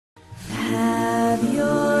Have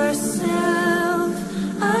yourself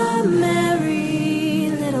a merry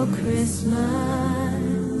little Christmas.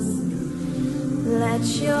 Let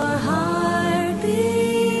your heart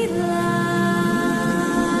be light.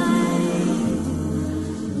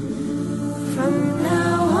 From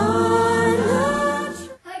now on.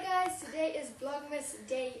 Hi guys, today is Vlogmas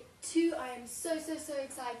day 2. I am so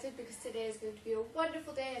excited because today is going to be a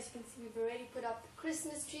wonderful day. As you can see, we've already put up the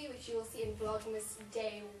Christmas tree, which you will see in Vlogmas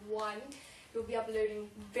day 1. We'll be uploading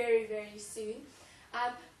very soon.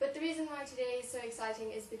 But the reason why today is so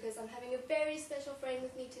exciting is because I'm having a very special friend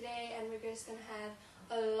with me today, and we're just going to have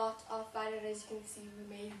a lot of fun. And as you can see, we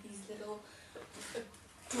made these little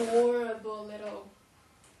adorable little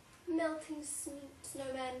melting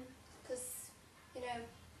snowmen, because, you know,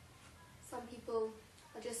 some people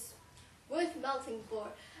are just worth melting for.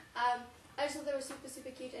 I just thought they were super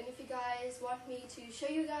cute, and if you guys want me to show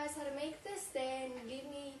you guys how to make this, then leave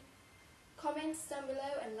me comments down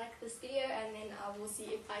below and like this video, and then I will see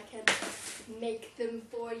if I can make them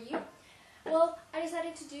for you. Well, I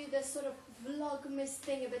decided to do this sort of vlogmas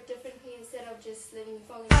thing a bit differently instead of just letting you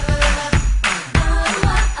follow me. I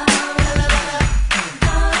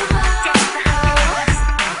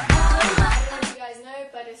don't know if you guys know,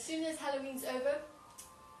 but as soon as Halloween's over,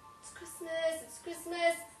 it's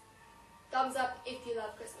Christmas. Thumbs up if you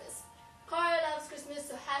love Christmas. Cara loves Christmas,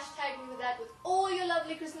 so hashtag me with that with all your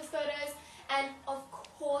lovely Christmas photos, and of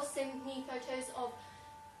course send me photos of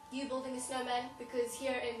you building a snowman, because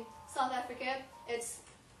here in South Africa it's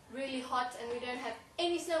really hot and we don't have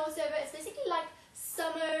any snow whatsoever. It's basically like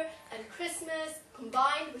summer and Christmas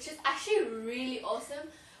combined, which is actually really awesome,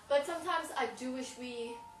 but sometimes I do wish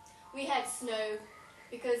we had snow,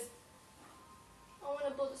 because I want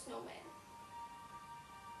to build a snowman.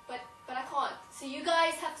 But I can't. So you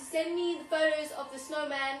guys have to send me the photos of the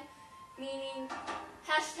snowman, meaning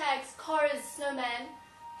hashtags Cara's snowman,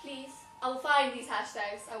 please. I will find these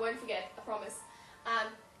hashtags. I won't forget, I promise.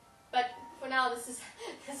 But for now, this is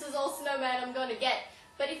all snowman I'm gonna get.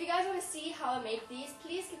 But if you guys want to see how I make these,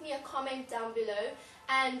 please give me a comment down below,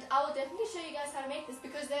 and I will definitely show you guys how to make this,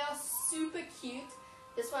 because they are super cute.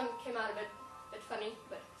 This one came out a bit funny,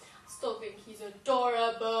 but I still think he's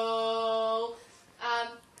adorable.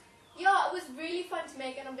 Yeah, it was really fun to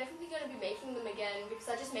make, and I'm definitely going to be making them again, because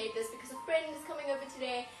I just made this because a friend is coming over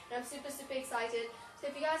today and I'm super excited. So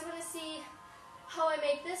if you guys want to see how I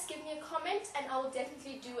make this, give me a comment and I will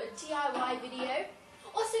definitely do a DIY video.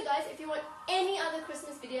 Also guys, if you want any other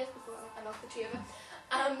Christmas videos, before I knock the tree over,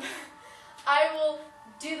 I will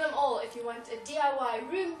do them all. If you want a DIY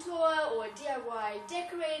room tour, or a DIY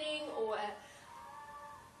decorating, or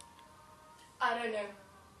I don't know,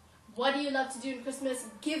 what do you love to do in Christmas?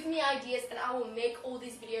 Give me ideas and I will make all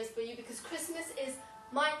these videos for you, because Christmas is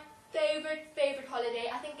my favorite holiday.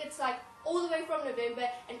 I think it's like all the way from November,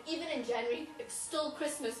 and even in January, it's still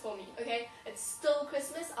Christmas for me, okay? It's still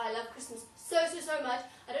Christmas. I love Christmas so much.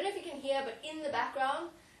 I don't know if you can hear, but in the background,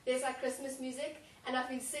 there's like Christmas music, and I've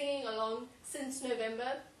been singing along since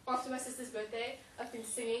November. After my sister's birthday, I've been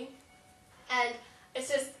singing, and it's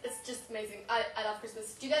just amazing. I love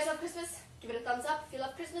Christmas. Do you guys love Christmas? Give it a thumbs up if you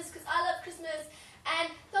love Christmas, because I love Christmas. And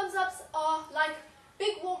thumbs ups are like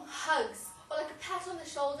big warm hugs, or like a pat on the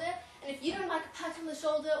shoulder. And if you don't like a pat on the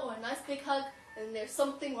shoulder or a nice big hug, then there's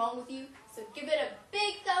something wrong with you. So give it a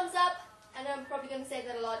big thumbs up. I know I'm probably going to say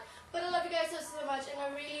that a lot, but I love you guys so much, and I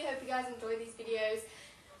really hope you guys enjoy these videos.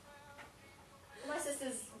 My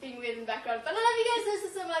sister's being weird in the background, but I love you guys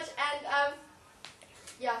so much. And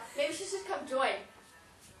yeah, maybe she should come join.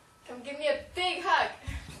 Come give me a big hug.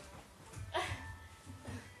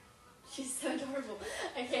 She's so adorable.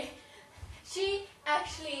 Okay, she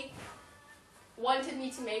actually wanted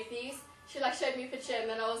me to make these. She like showed me a picture, and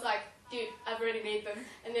then I was like, dude, I've already made them,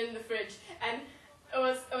 and then in the fridge, and it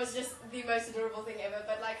was just the most adorable thing ever.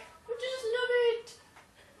 But like, I just love it.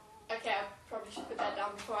 Okay, I probably should put that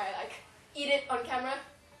down before I like eat it on camera.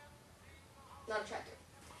 Not attractive.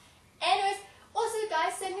 Anyways, also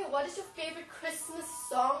guys, send me what is your favorite Christmas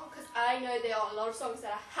song, because I know there are a lot of songs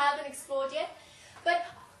that I haven't explored yet. But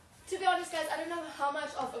to be honest guys, I don't know how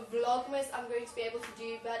much of a vlogmas I'm going to be able to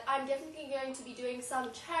do, but I'm definitely going to be doing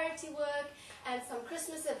some charity work and some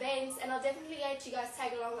Christmas events, and I'll definitely let you guys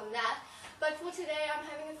tag along on that. But for today, I'm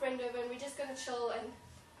having a friend over and we're just going to chill and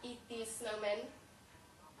eat these snowmen.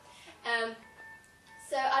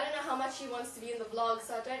 So I don't know how much she wants to be in the vlog,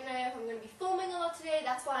 so I don't know if I'm going to be filming a lot today.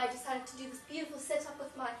 That's why I decided to do this beautiful setup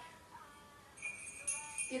with my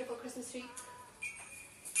beautiful Christmas tree.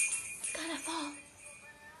 It's gonna fall.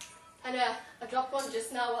 I know, I dropped one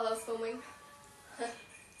just now while I was filming.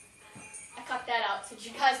 I cut that out so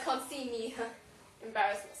you guys can't see me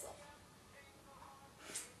embarrass myself.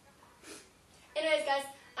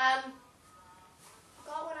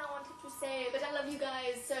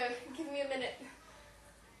 so give me a minute.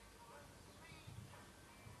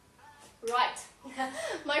 Right,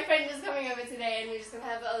 my friend is coming over today and we're just going to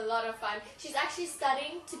have a lot of fun. She's actually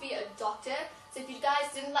studying to be a doctor, so if you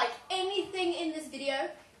guys didn't like anything in this video,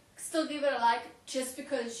 still give it a like just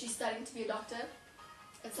because she's studying to be a doctor.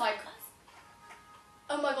 It's like,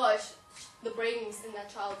 oh my gosh, the brains in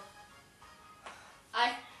that child.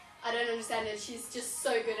 I don't understand it. She's just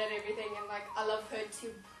so good at everything and like I love her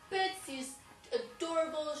to bits. She's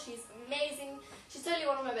adorable, she's amazing, she's totally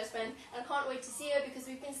one of my best friends and I can't wait to see her because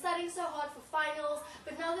we've been studying so hard for finals,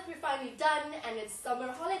 but now that we're finally done and it's summer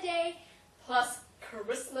holiday plus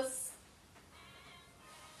Christmas.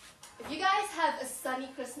 If you guys have a sunny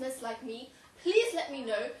Christmas like me, please let me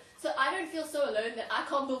know so I don't feel so alone that I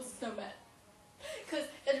can't build a snowman, because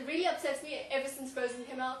it really upsets me ever since Frozen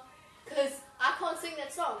came out because I can't sing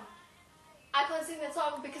that song. I can't sing that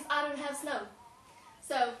song because I don't have snow.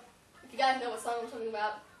 So if you guys know what song I'm talking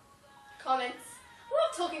about, comments. I'm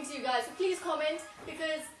not talking to you guys, so please comment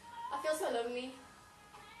because I feel so lonely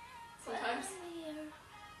sometimes.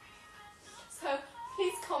 So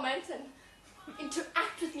please comment and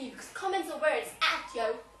interact with me because comments are where it's at,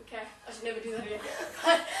 yo. Okay, I should never do that again.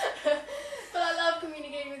 But I love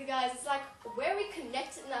communicating with you guys. It's like where we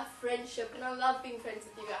connect in our friendship, and I love being friends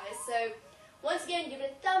with you guys. So once again, give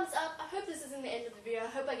it a thumbs up. I hope this isn't the end of the video. I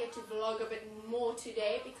hope I get to vlog a bit more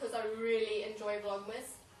today because I really enjoy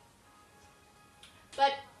Vlogmas.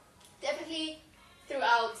 But definitely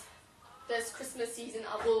throughout this Christmas season,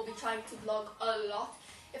 I will be trying to vlog a lot.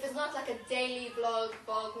 If it's not like a daily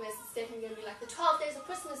Vlogmas, it's definitely going to be like the 12 days of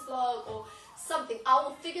Christmas vlog or something. I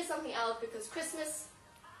will figure something out because Christmas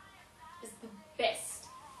is the best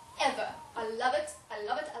ever. I love it, I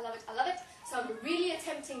love it, I love it, I love it. So I'm really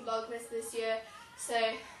attempting Vlogmas this year. So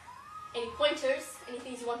any pointers, any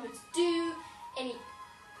things you want me to do, any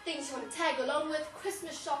things you want to tag along with,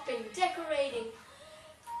 Christmas shopping, decorating,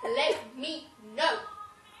 let me know.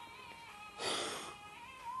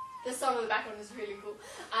 This song in the background is really cool.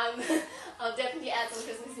 I'll definitely add some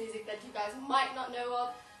Christmas music that you guys might not know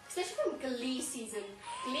of, especially from Glee season.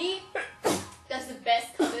 Glee does the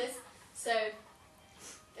best covers. So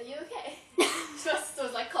are you okay? Just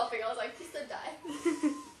was like coughing. I was like, please don't die.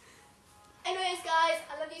 Anyways, guys,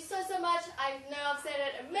 I love you so much. I know I've said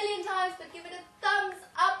it a million times, but give it a thumbs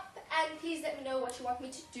up and please let me know what you want me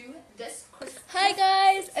to do this Christmas. Hi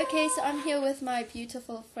guys. Okay, so I'm here with my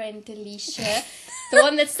beautiful friend Delicia, the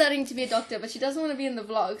one that's studying to be a doctor, but she doesn't want to be in the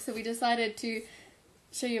vlog, so we decided to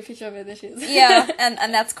show you a picture of her. There she is. Yeah,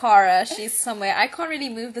 and that's Cara. She's somewhere. I can't really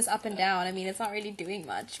move this up and down. I mean, it's not really doing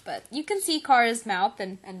much, but you can see Cara's mouth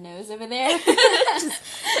and nose over there. Just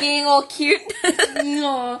being all cute.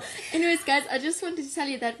 No. Anyways, guys, I just wanted to tell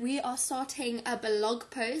you that we are starting a blog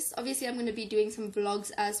post. Obviously, I'm going to be doing some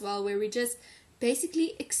vlogs as well, where we just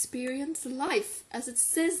basically experience life, as it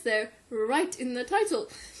says there, right in the title.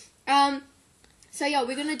 So yeah,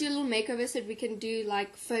 we're going to do a little makeover so that we can do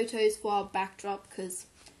like photos for our backdrop because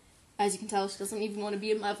as you can tell she doesn't even want to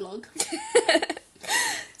be in my vlog.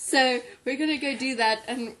 So we're going to go do that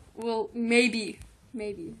and we'll maybe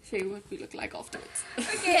show you what we look like afterwards.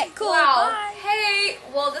 Okay, cool. Wow. Bye. Hey,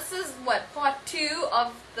 well this is what, part 2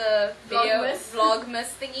 of the video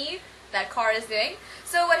Vlogmas thingy that Cara is doing.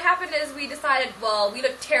 So what happened is we decided, well, we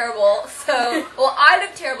look terrible, so, well I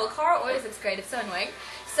look terrible, Cara always looks great, it's so annoying.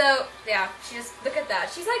 So, yeah, she just, look at that.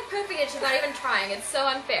 She's like perfect and she's not even trying. It's so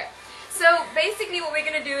unfair. So, basically what we're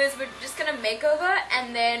going to do is we're just going to make over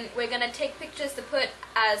and then we're going to take pictures to put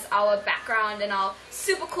as our background in our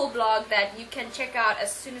super cool blog that you can check out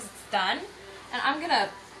as soon as it's done. And I'm gonna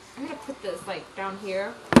put this like down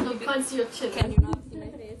here. I can't see your chin. Can you not see my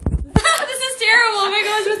face? This is terrible. Oh my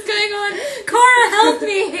gosh, what's going on? Cara, help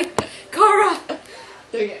me. Cara.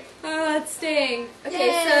 Okay. Oh, it's staying.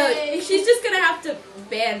 Okay, so she's just gonna have to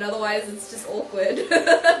bend, otherwise it's just awkward.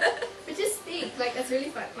 But just speak, like that's really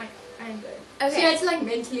fun. Like I enjoy it. Okay. She had to like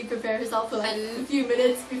mentally prepare herself for like a few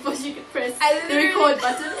minutes before she could press the record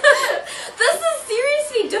button. This is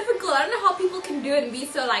seriously difficult. I don't know how people can do it and be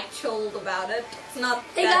so like chilled about it. It's not.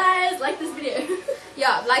 Hey guys, like this video.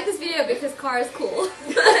 Yeah, like this video because Cara's cool.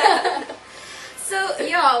 So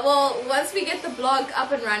yeah, well once we get the blog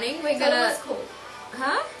up and running, we're Tell gonna. them what it's called.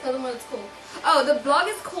 Huh? Tell them what it's called. Oh, the blog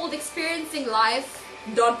is called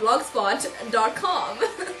experiencing.life.blogspot.com.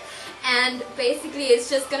 And basically it's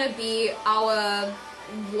just gonna be our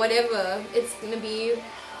whatever. It's gonna be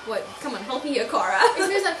what? Come on, help me here, Cara.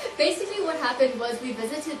 Basically what happened was we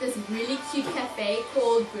visited this really cute cafe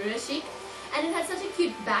called Burra Chic, and it had such a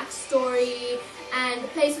cute backstory, and the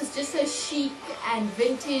place was just so chic and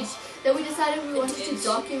vintage that we decided we wanted to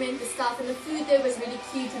document the stuff, and the food there was really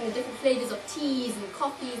cute and the different flavors of teas and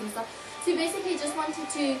coffees and stuff. So we basically just wanted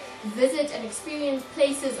to visit and experience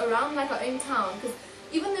places around like our own town, because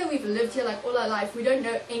even though we've lived here like all our life, we don't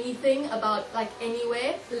know anything about like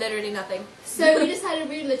anywhere. Literally nothing. So we decided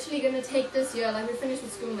we're literally going to take this year, like we're finished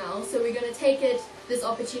with school now, so we're going to take this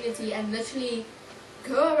opportunity and literally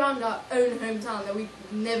go around our own hometown that we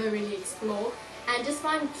never really explore, and just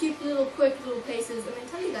find cute little quirky little places and then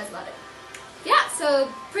tell you guys about it. Yeah, so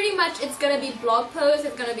pretty much it's gonna be blog posts,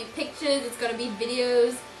 it's gonna be pictures, it's gonna be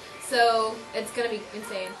videos, so it's gonna be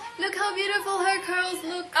insane. Look how beautiful her curls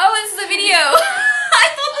look. Oh, this is a video! I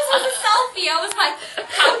thought this was a selfie. I was like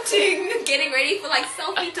counting, getting ready for like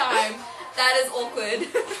selfie time. That is awkward.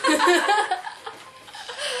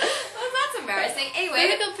 Well, that's embarrassing. Anyway,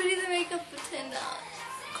 Look how pretty the makeup turned out.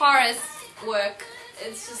 Kara's work.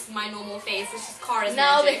 It's just my normal face. It's just Kara's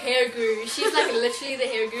Now magic. the hair guru. She's like literally the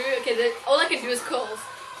hair guru. Okay, all I can do is curls.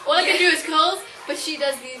 All I can do is curls, but she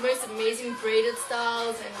does these most amazing braided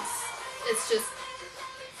styles, and it's just,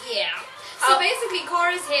 yeah. So basically,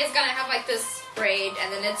 Kara's hair is gonna have like this braid,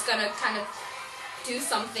 and then it's gonna kind of do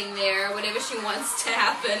something there, whatever she wants to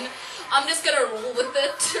happen. I'm just gonna roll with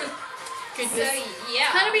it. goodness. So yeah,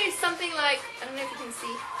 Kind of be something like, I don't know if you can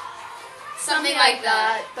see. something like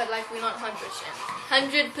that. But like we're not 100%.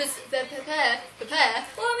 100% prepare.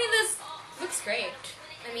 Well, I mean, this looks great.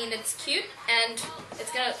 I mean, it's cute, and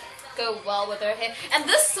it's gonna go well with her hair. And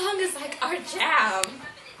this song is like our jam.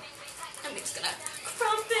 I'm just gonna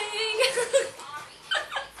crumping.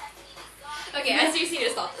 Okay, I seriously need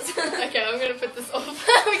to stop this. Okay, I'm gonna put this off.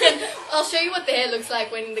 I'll show you what the hair looks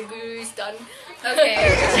like when the guru's done. Okay.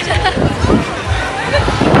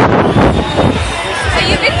 Are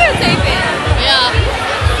you videotaping? Yeah.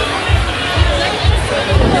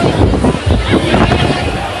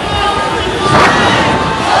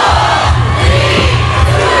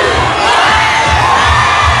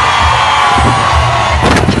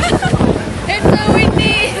 It's so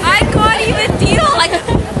windy. I can't even deal. Like,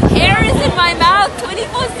 hair is in my mouth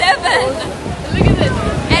 24/7. Look at this.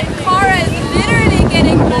 And Kara is literally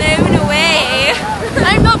getting blown away.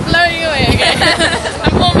 I'm not blowing away, okay?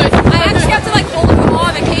 I'm almost. I actually have to like hold her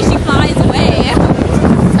arm in case she flies away.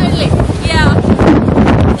 Totally. Yeah.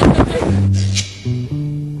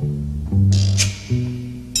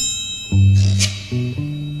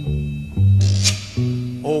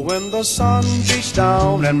 Oh, when the sun beats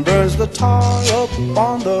down and burns the tar up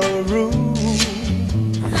on the roof.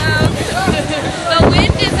 The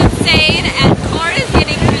wind is insane and Kara's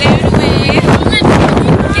getting blown away.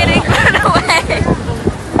 Getting blown away.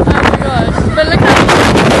 Oh my gosh. But look how.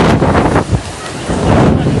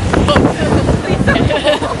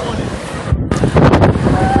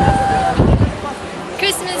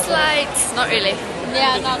 Christmas lights. Not really.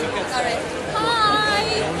 Yeah, not alright. Hi!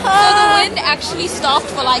 So the wind actually stopped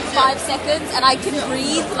for like 5 seconds and I can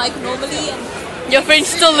breathe like normally and Your French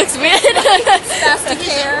still looks weird. spastic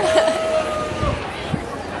hair.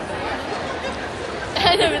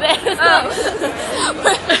 And over there. Oh.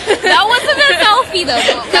 That wasn't a selfie though.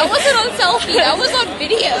 That wasn't on selfie. That was on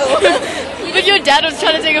video. But your dad was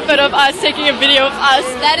trying to take a photo of us taking a video of us.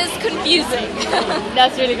 That is confusing.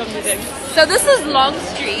 That's really confusing. So this is Long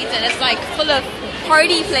Street and it's like full of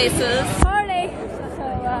party places. Party. So,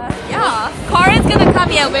 Yeah. Kara's gonna come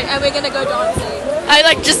here and we're gonna go dancing. I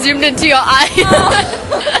like just zoomed into your eye.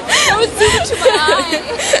 Don't zoom into my eye.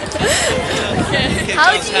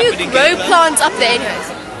 How do you grow plants up there anyways?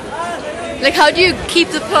 Like how do you keep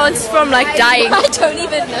the plants from like dying? I don't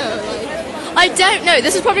even know. I don't know.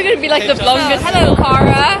 This is probably going to be like the longest. Hello,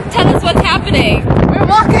 Kara. Tell us what's happening. We're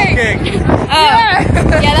walking.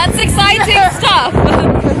 Yeah, that's exciting stuff.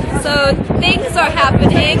 So things are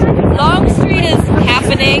happening. Long Street is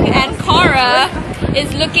happening, and Kara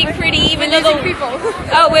is looking pretty. Even though people.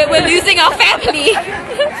 oh, we're losing our family.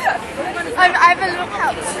 I have a little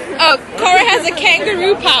pouch. Oh, Kara has a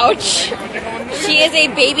kangaroo pouch. She is a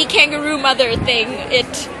baby kangaroo mother thing.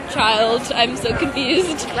 Child. I'm so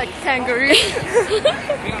confused. Like kangaroo.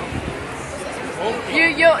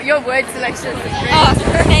 Your word selection is great. Oh,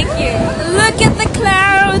 thank you. Look at the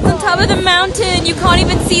clouds on top of the mountain. You can't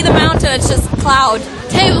even see the mountain. It's just cloud.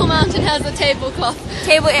 Table Mountain has a tablecloth.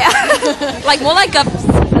 Table, yeah. Like more like a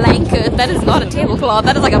blanket. That is not a tablecloth.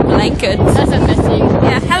 That is like a blanket. That's a messy.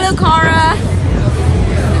 Yeah. Hello, Kara.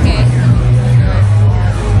 Okay.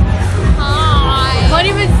 Hi. Can't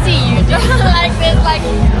even see you. Just like there's like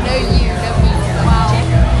no you, no me. Wow.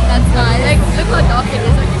 That's nice. Like look how dark it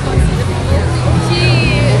is. Like you can't see the people.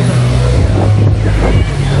 Jeez.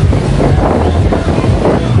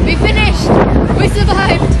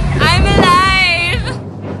 survived. I'm alive.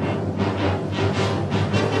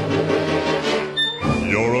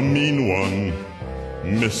 You're a mean one,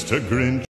 Mr. Grinch.